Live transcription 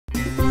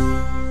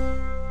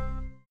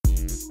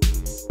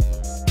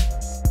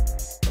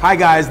Hi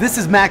guys, this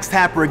is Max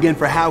Tapper again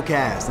for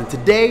Howcast, and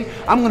today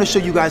I'm going to show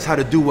you guys how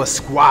to do a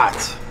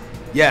squat.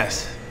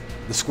 Yes,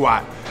 the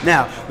squat.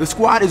 Now, the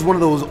squat is one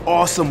of those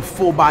awesome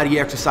full body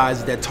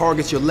exercises that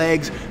targets your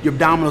legs, your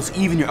abdominals,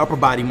 even your upper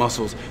body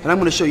muscles, and I'm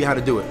going to show you how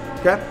to do it,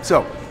 okay?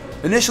 So,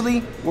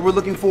 initially, what we're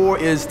looking for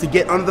is to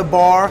get under the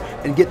bar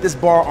and get this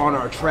bar on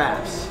our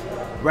traps,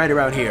 right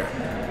around here.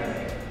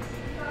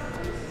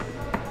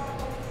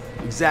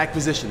 Exact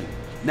positioning.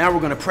 Now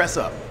we're going to press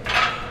up.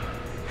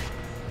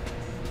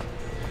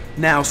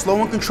 Now,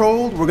 slow and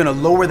controlled, we're gonna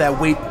lower that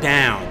weight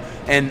down.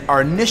 And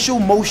our initial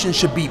motion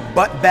should be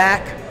butt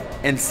back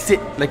and sit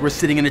like we're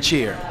sitting in a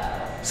chair.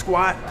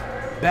 Squat,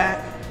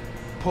 back,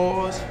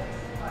 pause,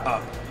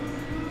 up.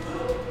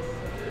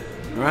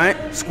 All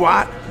right,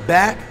 squat,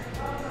 back,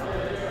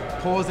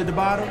 pause at the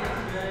bottom,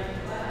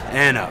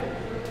 and up.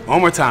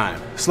 One more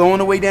time. Slowing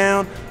the way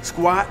down,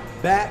 squat,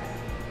 back,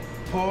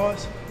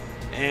 pause,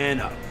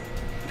 and up.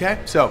 Okay,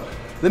 so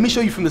let me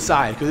show you from the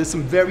side because there's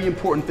some very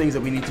important things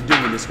that we need to do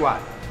in this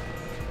squat.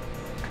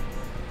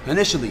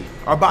 Initially,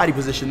 our body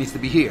position needs to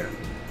be here.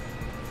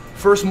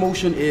 First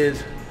motion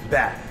is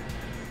back.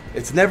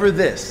 It's never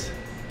this.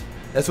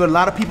 That's what a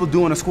lot of people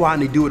do in a squat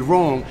and they do it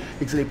wrong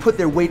because they put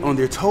their weight on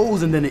their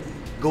toes and then it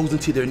goes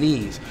into their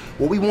knees.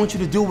 What we want you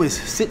to do is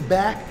sit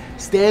back,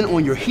 stand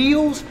on your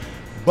heels,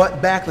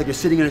 butt back like you're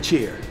sitting in a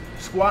chair.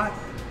 Squat,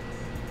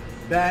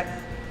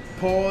 back,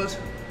 pause,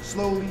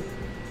 slowly,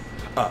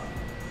 up.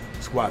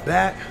 Squat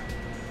back,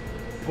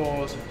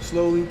 pause,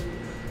 slowly,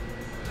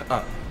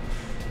 up.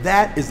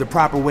 That is the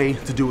proper way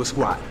to do a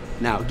squat.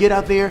 Now, get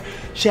out there,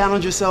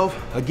 challenge yourself.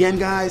 Again,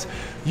 guys,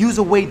 use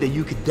a weight that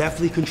you could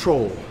definitely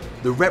control.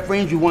 The rep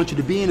range we want you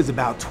to be in is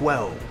about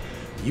 12.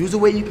 Use a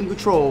weight you can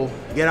control,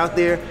 get out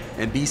there,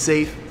 and be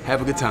safe.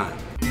 Have a good time.